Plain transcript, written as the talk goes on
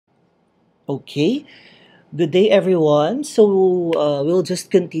Okay, good day everyone. We'll just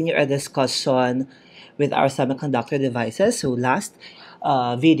continue our discussion with our semiconductor devices. So last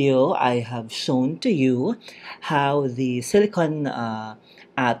video, I have shown to you how the silicon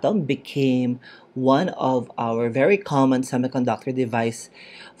atom became one of our very common semiconductor device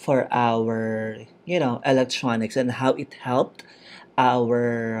for our, electronics and how it helped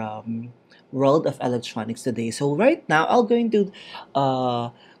our world of electronics today. So right now, I'm going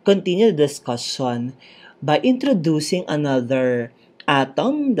to continue the discussion by introducing another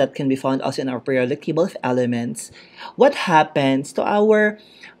atom that can be found also in our periodic table of elements. What happens to our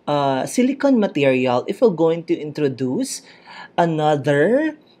silicon material if we're going to introduce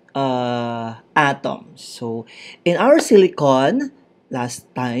another atom? So in our silicon last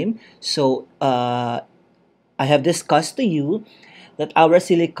time, I have discussed to you that our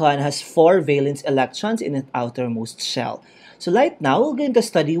silicon has 4 valence electrons in its outermost shell. So right now, we're going to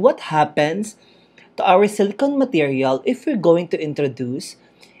study what happens to our silicon material if we're going to introduce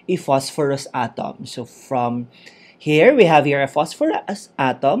a phosphorus atom. So from here, we have here a phosphorus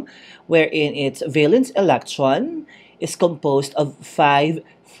atom wherein its valence electron is composed of 5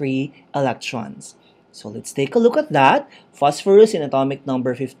 free electrons. So let's take a look at that. Phosphorus in atomic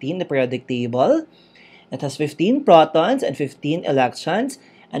number 15, the periodic table. It has 15 protons and 15 electrons,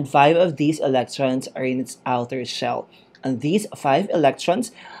 and 5 of these electrons are in its outer shell. And these 5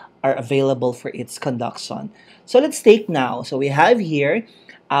 electrons are available for its conduction. So let's take now. So we have here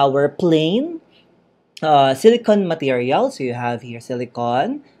our plain silicon material. So you have here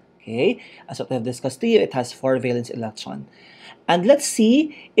silicon. Okay, as what I've discussed to you, it has 4 valence electron. And let's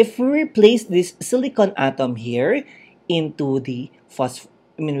see if we replace this silicon atom here into the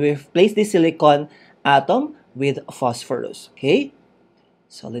we replace this silicon atom with phosphorus. Okay,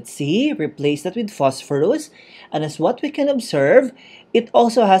 so let's see, replace that with phosphorus, and as what we can observe, it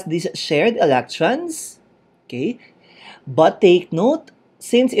also has these shared electrons. Okay, but take note,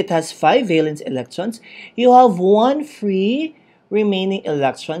 since it has 5 valence electrons, you have 1 free remaining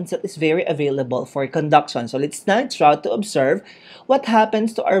electrons that is very available for conduction. So let's now try to observe what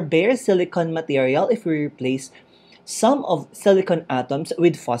happens to our bare silicon material if we replace some of silicon atoms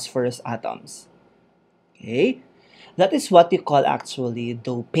with phosphorus atoms. Okay, that is what you call actually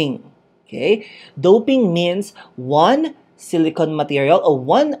doping. Okay, doping means one silicon material or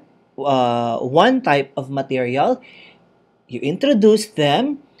one type of material, you introduce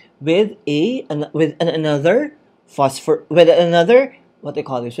them with another with another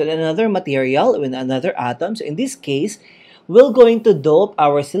material, with another atom. So in this case, we're going to dope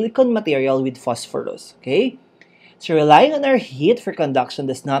our silicon material with phosphorus. Okay, so relying on our heat for conduction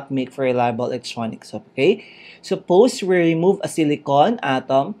does not make for reliable electronics. Okay, suppose we remove a silicon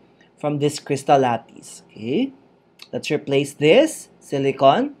atom from this crystal lattice. Okay, let's replace this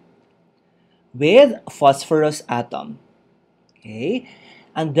silicon with phosphorus atom. Okay,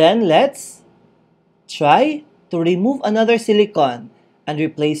 and then let's try to remove another silicon and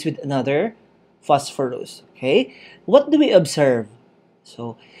replace with another phosphorus. Okay, what do we observe?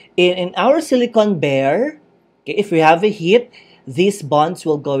 So in our silicon bare, okay, if we have a heat, these bonds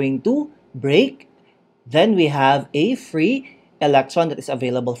will going to break. Then we have a free electron that is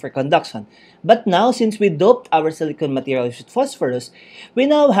available for conduction. But now, since we doped our silicon material with phosphorus, we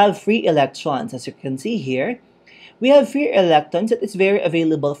now have free electrons. As you can see here, we have free electrons that is very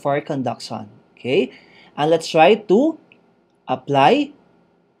available for conduction. Okay, and let's try to apply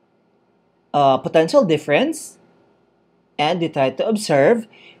potential difference, and we try to observe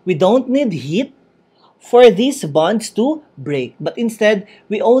we don't need heat for these bonds to break, but instead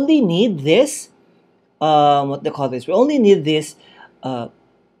we only need this we only need this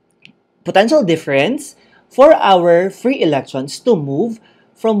potential difference for our free electrons to move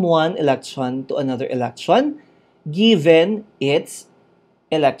from one electron to another electron given its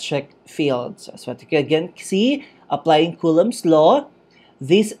electric field. So what you can again see, applying Coulomb's law,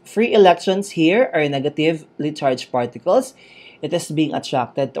 these free electrons here are negatively charged particles. It is being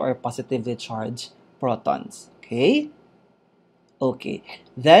attracted to our positively charged protons. Okay? Okay.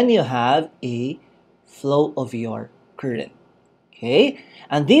 Then you have a flow of your current. Okay?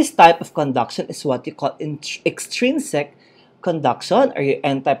 And this type of conduction is what you call extrinsic conduction, or your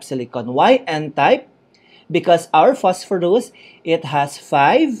N-type silicon. Why N-type? Because our phosphorus, it has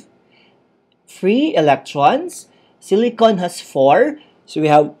 5 free electrons. Silicon has 4. So we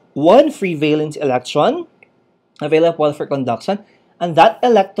have 1 free valence electron available for conduction. And that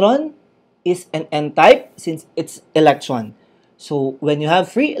electron is an N-type since it's electron. So when you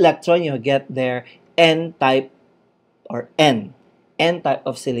have free electron, you get their N-type or N-type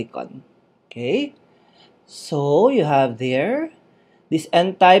of silicon. Okay? So you have there this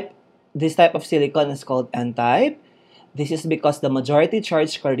N-type this type of silicon is called N-type. This is because the majority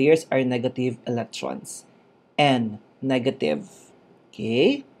charged carriers are negative electrons. N, negative.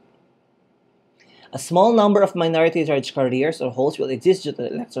 Okay? A small number of minority charged carriers or holes will exist due to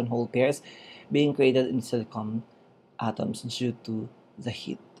the electron-hole pairs being created in silicon atoms due to the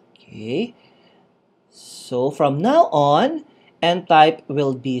heat. Okay? So from now on, N-type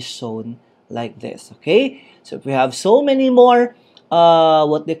will be shown like this. Okay? So if we have so many more,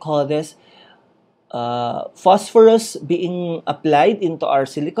 what they call this, phosphorus being applied into our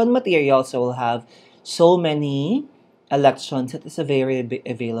silicon material, so we'll have so many electrons that is very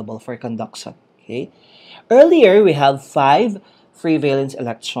available for conduction. Okay. Earlier, we have 5 free valence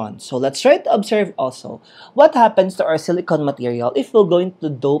electrons. So let's try to observe also what happens to our silicon material if we're going to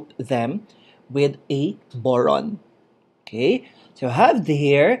dope them with a boron. Okay. So we have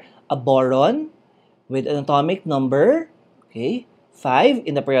here a boron with an atomic number, okay, 5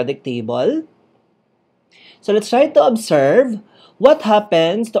 in the periodic table. So let's try to observe what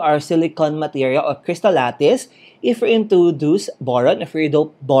happens to our silicon material or crystal lattice if we introduce boron, if we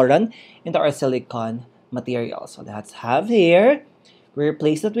dope boron into our silicon material. So let's have here, we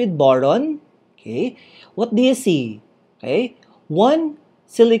replace it with boron. Okay, what do you see? Okay, one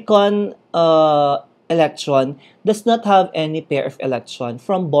silicon electron does not have any pair of electron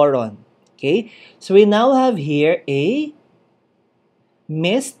from boron. Okay, so we now have here a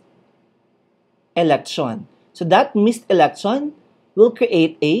missed electron. So that missed electron will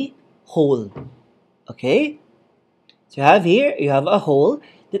create a hole. Okay? So you have here, you have a hole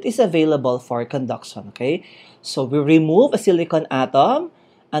that is available for conduction. Okay? So we remove a silicon atom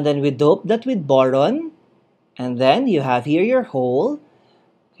and then we dope that with boron. And then you have here your hole.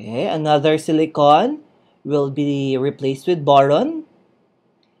 Okay? Another silicon will be replaced with boron.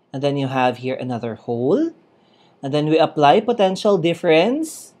 And then you have here another hole. And then we apply potential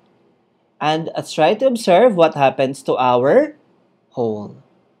difference. And let's try to observe what happens to our hole.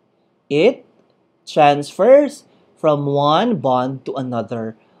 It transfers from one bond to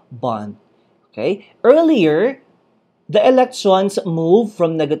another bond. Okay? Earlier, the electrons move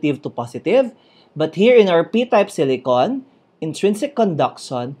from negative to positive. But here in our p-type silicon, intrinsic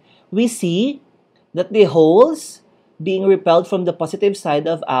conduction, we see that the holes being repelled from the positive side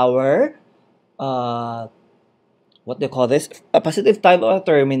of our, what they call this, a positive type of a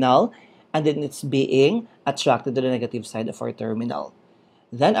terminal, and then it's being attracted to the negative side of our terminal.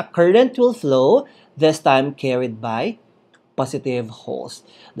 Then a current will flow, this time carried by positive holes.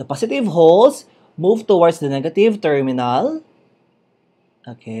 The positive holes move towards the negative terminal,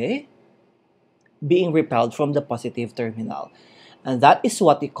 okay, being repelled from the positive terminal. And that is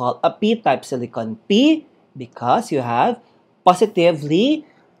what we call a p-type silicon. P, because you have positively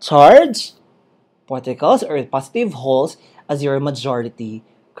charged particles or positive holes as your majority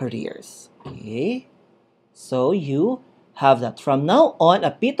carriers. Okay, so you have that. From now on,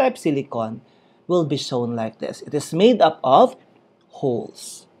 a p-type silicon will be shown like this. It is made up of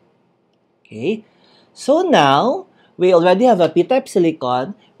holes. Okay, so now we already have a p-type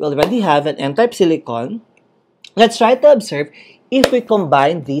silicon. We already have an n-type silicon. Let's try to observe if we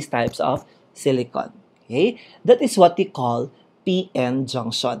combine these types of silicon. Okay, that is what we call p-n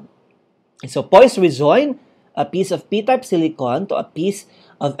junction. So suppose we join a piece of p-type silicon to a piece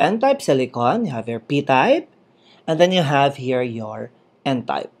of n-type silicon. You have your p-type, and then you have here your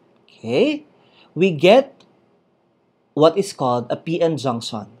n-type. Okay, we get what is called a p-n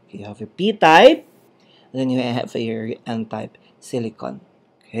junction. Okay, you have your p-type, and then you have your n-type silicon.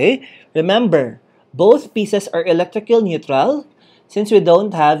 Okay, remember, both pieces are electrically neutral since we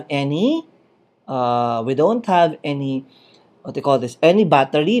don't have any, what they call this, any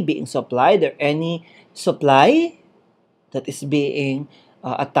battery being supplied or any supply that is being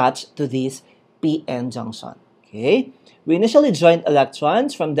attached to this p-n junction. Okay, we initially joined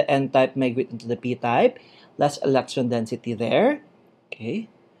electrons from the n-type migrate into the p-type, less electron density there. Okay,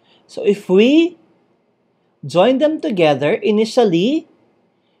 so if we join them together, initially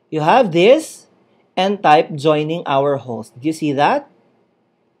you have this n-type joining our holes. Did you see that?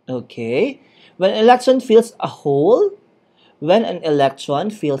 Okay, when an electron fills a hole,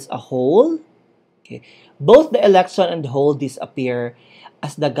 okay, both the electron and the hole disappear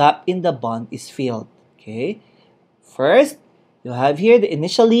as the gap in the bond is filled. Okay, first, you have here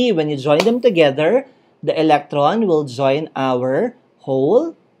initially when you join them together, the electron will join our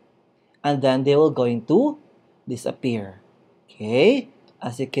hole, and then they will going to disappear. Okay,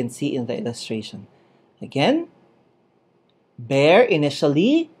 as you can see in the illustration. Again, bare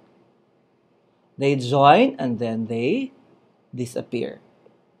initially, they join and then they disappear.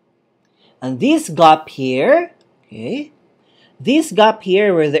 And this gap here, okay, This gap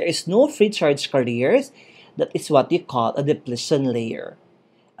here where there is no free charge carriers, that is what you call a depletion layer.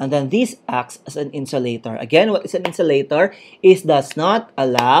 And then this acts as an insulator. Again, what is an insulator? It does not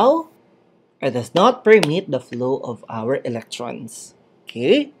allow or does not permit the flow of our electrons.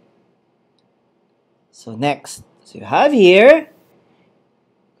 Okay? So next, so you have here,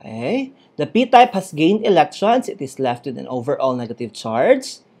 okay, the p-type has gained electrons. It is left with an overall negative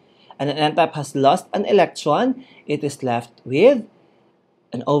charge. And an n-type has lost an electron. It is left with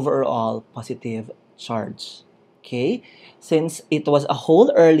an overall positive charge. Okay, since it was a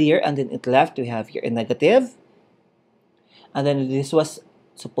hole earlier and then it left, we have here a negative. And then this was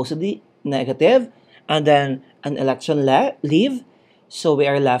supposedly negative. And then an electron leave. So we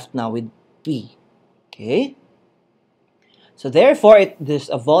are left now with P. Okay. So therefore, there's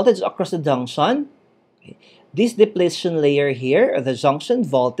a voltage across the junction. Okay. This depletion layer here, or the junction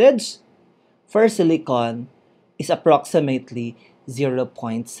voltage for silicon, is approximately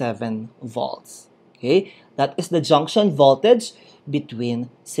 0.7 volts. Okay, that is the junction voltage between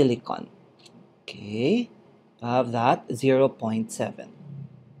silicon. Okay, I have that 0.7.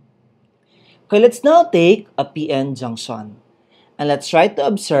 Okay, let's now take a PN junction and let's try to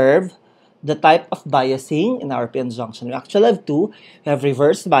observe the type of biasing in our PN junction. We actually have two. We have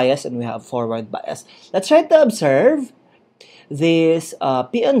reverse bias and we have forward bias. Let's try to observe this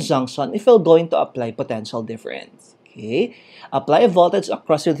PN junction if we're going to apply potential difference. Okay, apply a voltage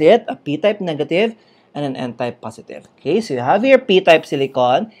across with it, a p-type negative and an n-type positive. Okay, so you have here p-type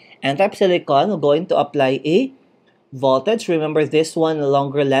silicon, n-type silicon. We're going to apply a voltage. Remember, this one, the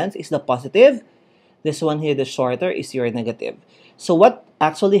longer length, is the positive. This one here, the shorter, is your negative. So what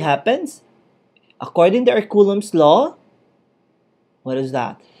actually happens? According to our Coulomb's law, what is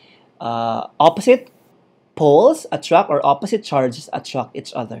that? Opposite poles attract, or opposite charges attract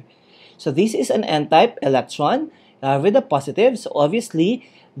each other. So this is an n-type electron with a positive. So obviously,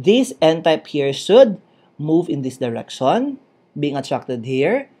 this n-type here should move in this direction, being attracted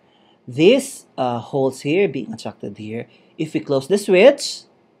here. This holes here being attracted here. If we close the switch,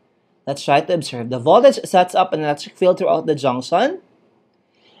 let's try to observe. The voltage sets up an electric field throughout the junction.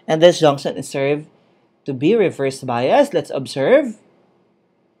 And this junction is served to be reverse biased. Let's observe.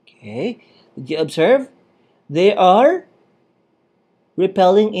 Okay. Did you observe? They are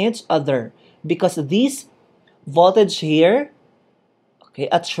repelling each other because this voltage here, okay,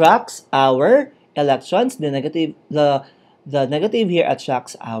 attracts our electrons. The negative here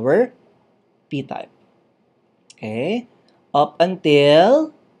attracts our p-type. Okay. Up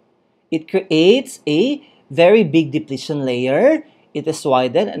until it creates a very big depletion layer. It is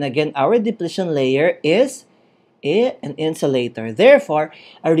widened, and again, our depletion layer is an insulator. Therefore,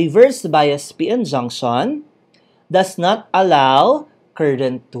 a reverse bias PN junction does not allow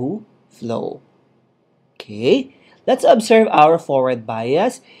current to flow. Okay, let's observe our forward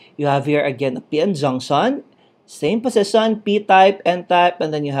bias. You have here again a PN junction, same position, p-type, n-type,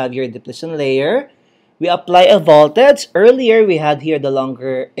 and then you have your depletion layer. We apply a voltage. Earlier, we had here the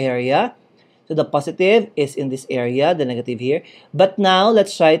longer area. So the positive is in this area, the negative here. But now,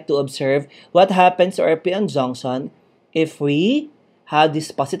 let's try to observe what happens to our PN junction if we have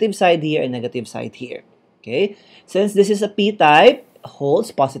this positive side here and negative side here. Okay, since this is a p-type,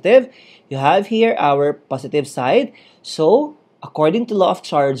 holds positive, you have here our positive side. So, according to law of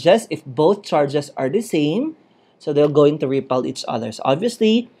charges, if both charges are the same, so they're going to repel each other. So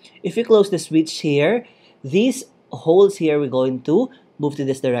obviously, if you close the switch here, these holes here, we're going to move to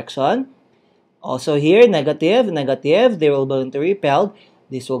this direction. Also here, negative, negative, they will going to repel.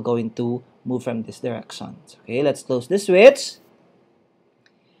 This will going to move from this direction. Okay, let's close the switch.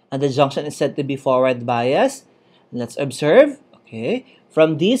 And the junction is said to be forward bias. Let's observe. Okay,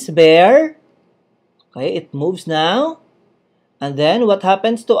 from this bare, okay, it moves now. And then what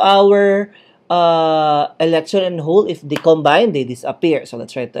happens to our electron and hole? If they combine, they disappear. So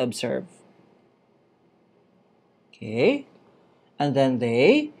let's try to observe. Okay, and then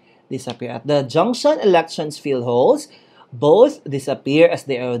they disappear. At the junction, electrons fill holes. Both disappear as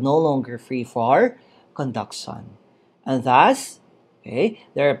they are no longer free for conduction. And thus, okay,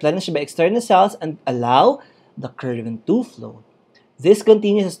 they are replenished by external cells and allow the current to flow. This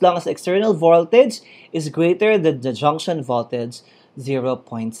continues as long as the external voltage is greater than the junction voltage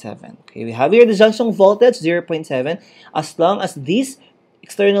 0.7. Okay, we have here the junction voltage 0.7. As long as this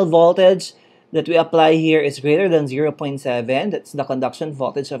external voltage that we apply here is greater than 0.7, that's the conduction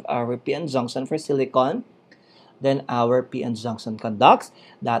voltage of our PN junction for silicon, then our PN junction conducts.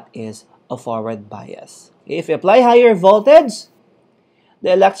 That is a forward bias. Okay, if we apply higher voltage,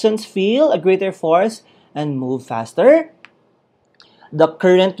 the electrons feel a greater force and move faster. The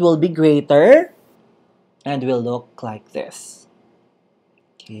current will be greater and will look like this.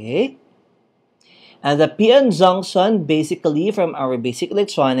 Okay? And the p-n junction, basically from our basic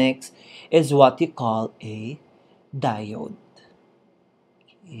electronics, is what you call a diode.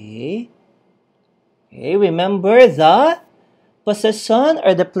 Okay? Okay, remember the position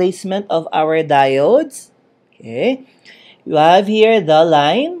or the placement of our diodes. Okay? You have here the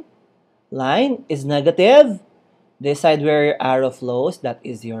line. Line is negative. This side where your arrow flows, that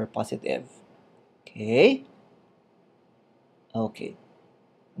is your positive. Okay? Okay.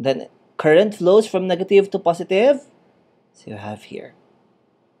 Then current flows from negative to positive. So you have here.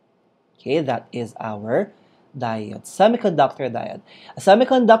 Okay, that is our diode, semiconductor diode. A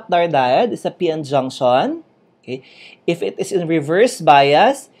semiconductor diode is a p-n junction. Okay, if it is in reverse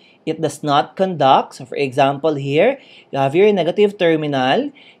bias, it does not conduct. So for example here, you have your negative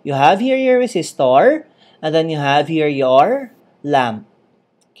terminal, you have here your resistor, and then you have here your lamp.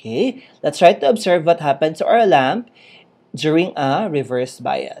 Okay, let's try to observe what happens to our lamp during a reverse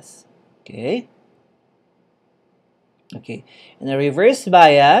bias. Okay. Okay, in a reverse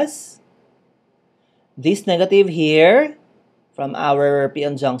bias, this negative here from our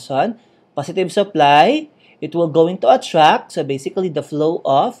p-n junction, positive supply, it will going to attract. So basically the flow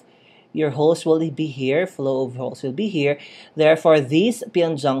of your holes will be here, flow of holes will be here. Therefore, this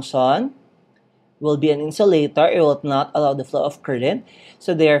p-n junction will be an insulator. It will not allow the flow of current.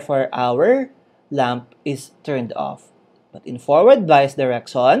 So therefore, our lamp is turned off. But in forward bias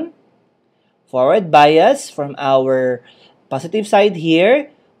direction, forward bias from our positive side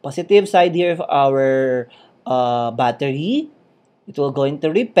here of our battery, it will going to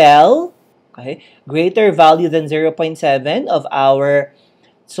repel, okay, greater value than 0.7 of our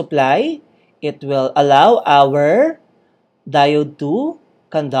supply. It will allow our diode to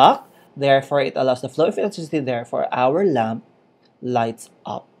conduct. Therefore, it allows the flow of electricity. Therefore, our lamp lights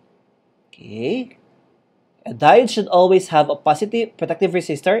up. Okay. A diode should always have a positive protective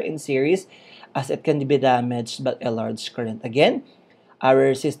resistor in series as it can be damaged by a large current. Again,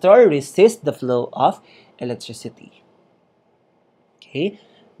 our resistor resists the flow of electricity. Okay,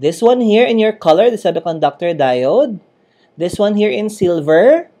 this one here in your color, the semiconductor diode. This one here in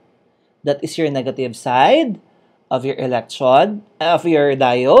silver, that is your negative side of your electrode, of your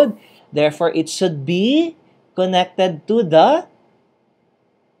diode. Therefore, it should be connected to the,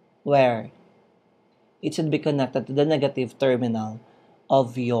 where? It should be connected to the negative terminal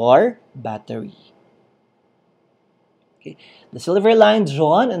of your battery. Okay. The silver line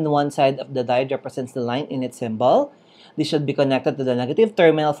drawn on one side of the diode represents the line in its symbol. This should be connected to the negative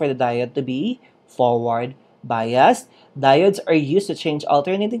terminal for the diode to be forward biased. Diodes are used to change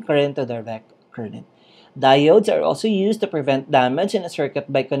alternating current to direct current. Diodes are also used to prevent damage in a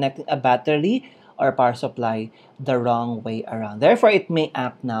circuit by connecting a battery or power supply the wrong way around. Therefore, it may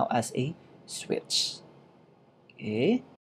act now as a switch. Okay.